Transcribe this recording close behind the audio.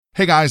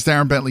Hey guys,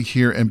 Darren Bentley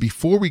here, and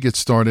before we get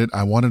started,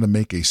 I wanted to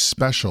make a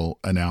special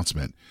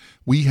announcement.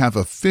 We have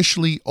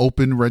officially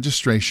opened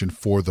registration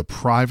for the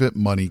Private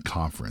Money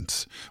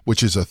Conference,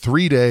 which is a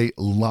 3-day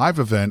live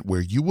event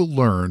where you will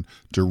learn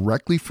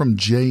directly from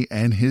Jay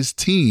and his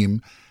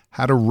team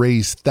how to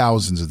raise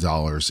thousands of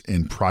dollars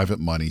in private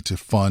money to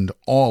fund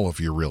all of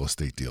your real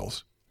estate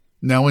deals.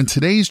 Now, in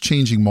today's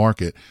changing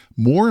market,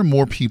 more and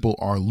more people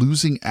are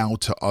losing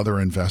out to other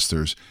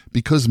investors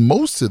because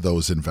most of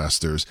those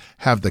investors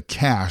have the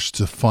cash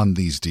to fund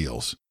these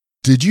deals.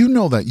 Did you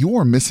know that you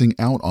are missing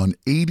out on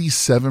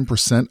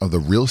 87% of the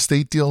real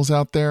estate deals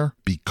out there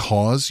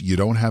because you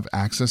don't have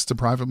access to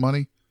private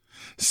money?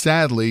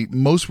 Sadly,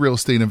 most real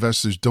estate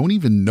investors don't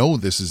even know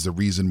this is the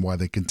reason why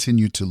they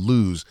continue to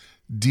lose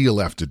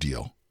deal after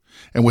deal.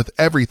 And with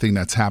everything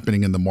that's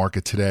happening in the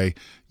market today,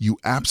 you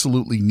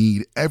absolutely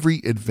need every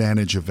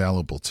advantage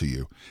available to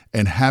you.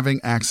 And having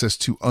access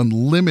to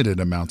unlimited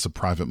amounts of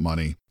private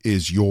money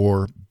is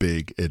your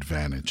big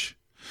advantage.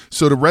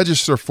 So to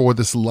register for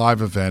this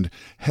live event,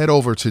 head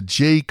over to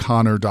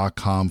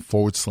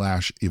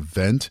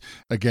jayconner.com/event.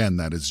 Again,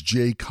 that is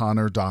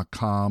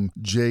jayconner.com,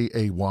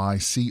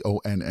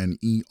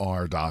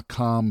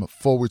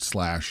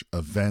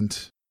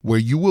 jayconner.com/event, where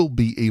you will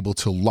be able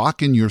to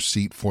lock in your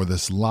seat for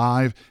this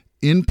live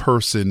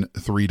in-person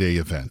 3-day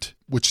event,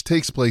 which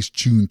takes place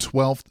June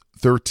 12th,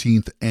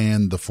 13th,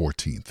 and the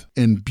 14th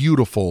in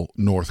beautiful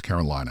North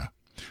Carolina.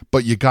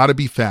 But you got to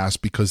be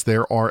fast because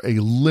there are a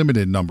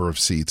limited number of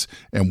seats,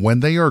 and when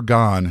they are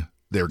gone,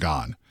 they're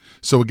gone.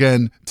 So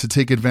again, to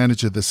take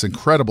advantage of this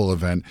incredible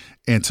event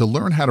and to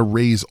learn how to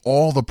raise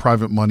all the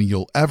private money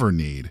you'll ever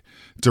need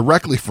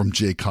directly from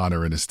Jay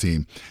Conner and his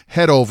team,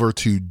 head over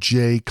to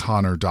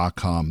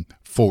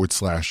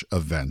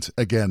jayconner.com/event.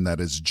 Again,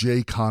 that is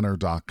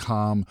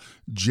jayconner.com,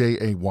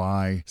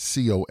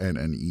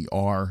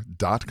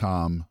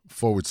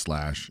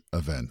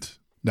 jayconner.com/event.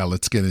 Now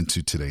let's get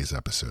into today's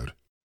episode.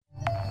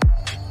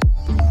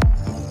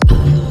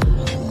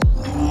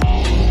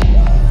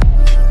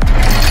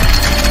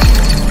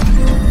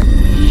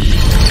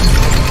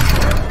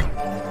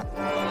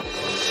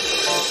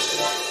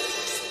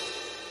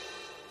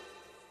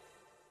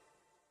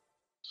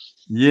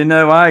 You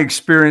know, I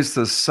experienced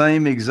the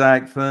same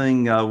exact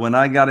thing when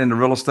I got into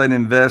real estate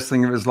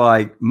investing. It was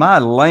like, my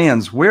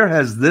lands, where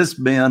has this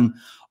been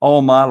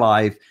all my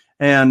life?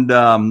 And,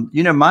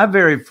 my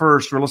very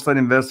first real estate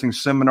investing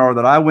seminar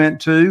that I went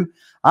to,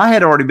 I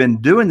had already been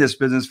doing this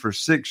business for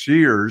 6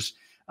 years.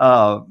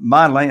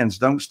 My lands,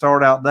 don't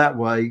start out that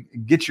way.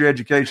 Get your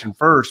education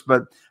first.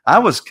 But I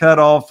was cut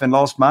off and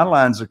lost my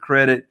lines of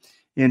credit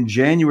in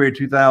January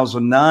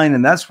 2009.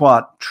 And that's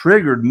what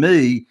triggered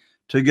me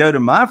to go to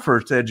my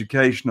first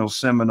educational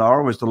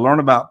seminar, was to learn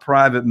about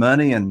private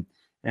money. And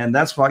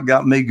that's what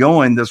got me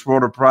going, this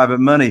world of private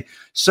money.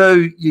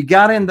 So you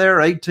got in there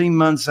 18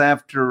 months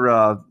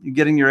after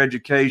getting your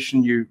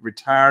education. You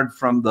retired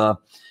from the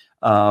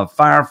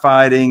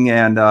firefighting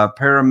and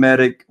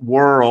paramedic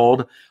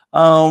world.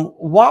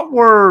 What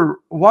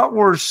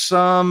were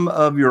some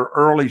of your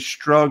early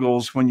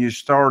struggles when you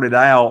started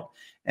out,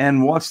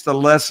 and what's the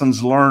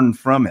lessons learned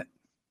from it?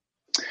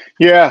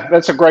 Yeah,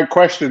 that's a great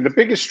question. The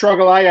biggest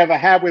struggle I ever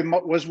had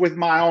was with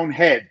my own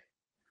head.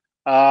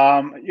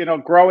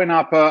 Growing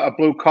up a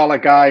blue collar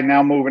guy,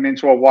 now moving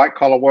into a white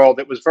collar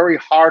world, it was very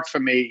hard for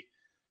me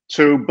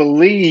to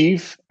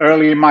believe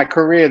early in my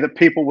career that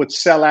people would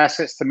sell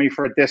assets to me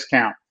for a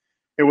discount.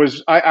 It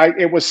was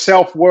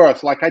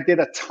self-worth. Like, I did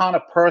a ton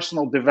of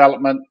personal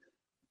development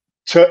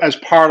as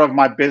part of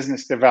my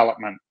business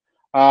development.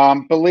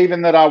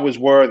 Believing that I was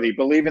worthy,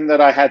 believing that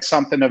I had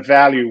something of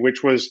value,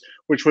 which was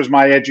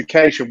my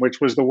education,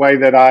 which was the way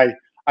that I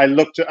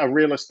looked at a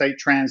real estate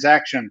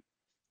transaction.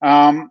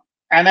 And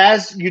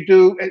as you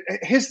do,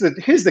 here's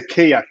the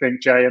key, I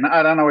think, Jay, and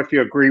I don't know if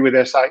you agree with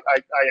this. I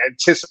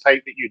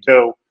anticipate that you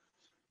do.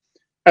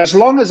 As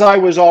long as I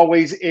was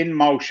always in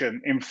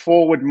motion, in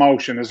forward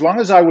motion, as long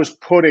as I was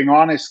putting,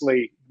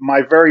 honestly,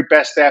 my very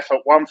best effort,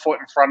 one foot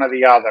in front of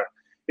the other,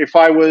 if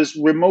I was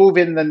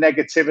removing the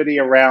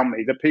negativity around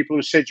me, the people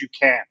who said you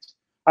can't.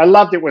 I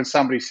loved it when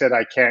somebody said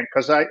I can't,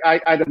 because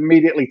I'd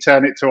immediately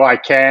turn it to I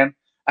can,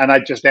 and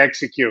I'd just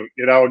execute,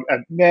 and on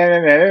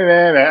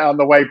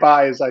the way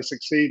by as I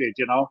succeeded,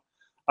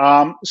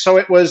 So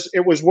it was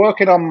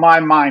working on my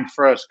mind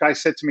first. Guy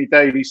said to me,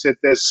 Dave, he said,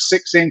 there's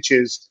 6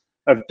 inches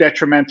of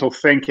detrimental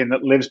thinking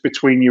that lives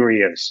between your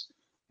ears.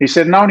 He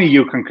said, and only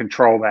you can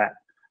control that.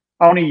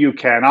 Only you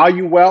can. Are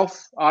you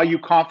wealth? Are you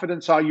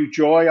confidence? Are you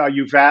joy? Are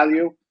you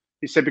value?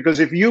 He said, because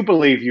if you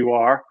believe you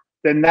are,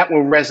 then that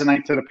will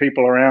resonate to the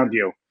people around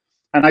you.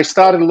 And I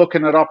started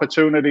looking at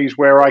opportunities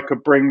where I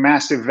could bring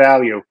massive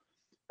value.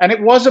 And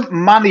it wasn't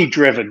money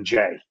driven,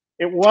 Jay.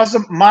 It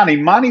wasn't money.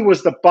 Money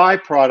was the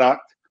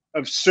byproduct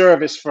of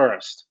service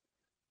first.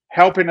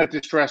 Helping a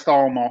distressed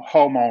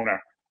homeowner,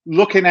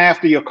 looking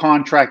after your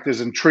contractors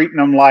and treating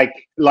them like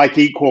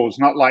equals,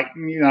 not like,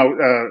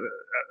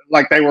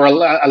 like they were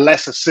a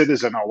lesser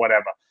citizen or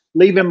whatever.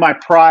 Leaving my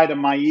pride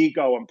and my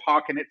ego and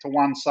parking it to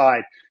one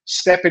side,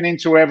 stepping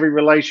into every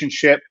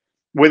relationship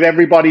with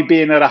everybody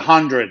being at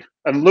 100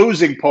 and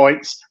losing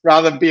points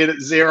rather than being at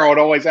 0 and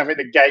always having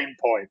to gain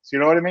points. You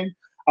know what I mean?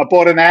 I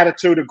brought an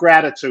attitude of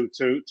gratitude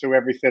to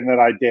everything that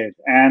I did.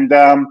 And,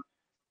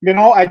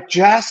 I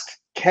just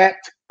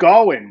kept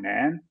going,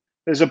 man.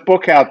 There's a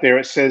book out there.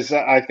 It says,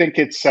 I think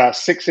it's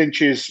 6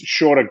 inches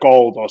short of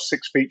gold or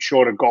 6 feet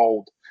short of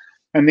gold.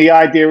 And the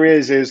idea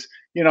is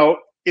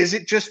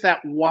it just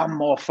that one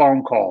more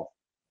phone call?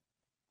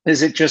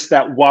 Is it just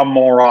that one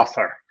more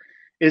offer?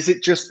 Is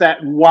it just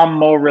that one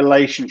more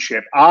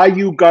relationship? Are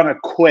you going to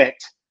quit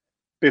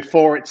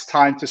before it's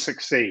time to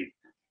succeed?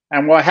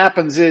 And what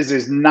happens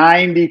is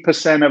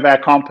 90% of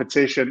our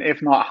competition,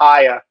 if not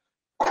higher,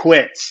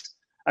 quits.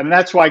 And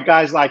that's why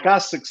guys like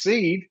us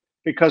succeed,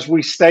 because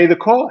we stay the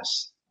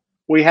course.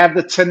 We have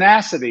the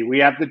tenacity, we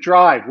have the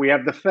drive, we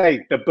have the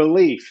faith, the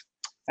belief.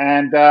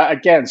 And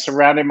again,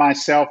 surrounding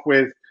myself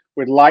with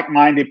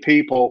like-minded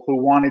people who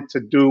wanted to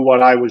do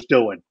what I was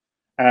doing.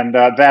 And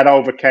that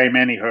overcame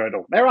any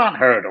hurdle. There aren't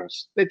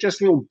hurdles. They're just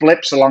little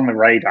blips along the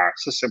radar.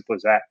 It's as simple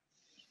as that.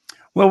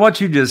 Well,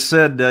 what you just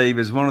said, Dave,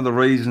 is one of the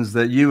reasons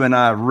that you and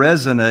I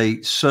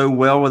resonate so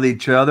well with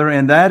each other.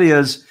 And that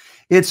is,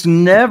 it's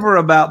never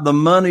about the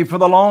money for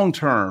the long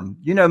term.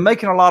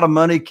 Making a lot of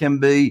money can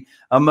be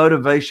a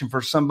motivation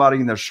for somebody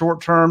in the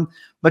short term.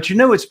 But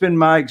it's been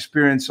my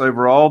experience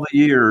over all the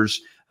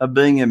years of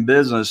being in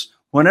business.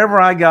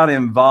 Whenever I got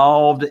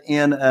involved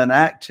in an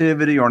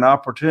activity or an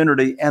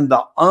opportunity, and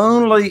the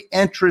only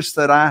interest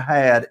that I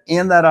had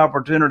in that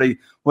opportunity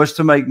was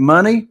to make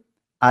money,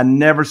 I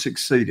never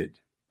succeeded.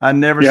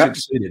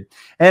 Succeeded.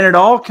 And it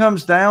all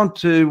comes down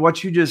to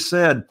what you just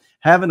said,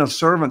 having a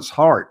servant's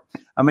heart.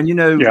 I mean,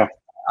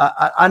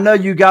 I know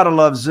you got to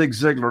love Zig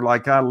Ziglar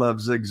like I love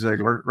Zig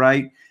Ziglar,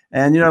 right?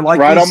 And, like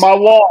right on my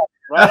wall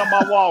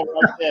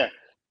right there.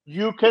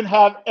 You can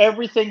have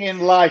everything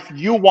in life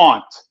you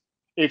want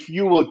if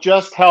you will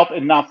just help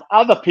enough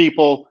other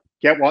people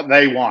get what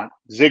they want.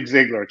 Zig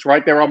Ziglar. It's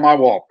right there on my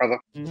wall, brother.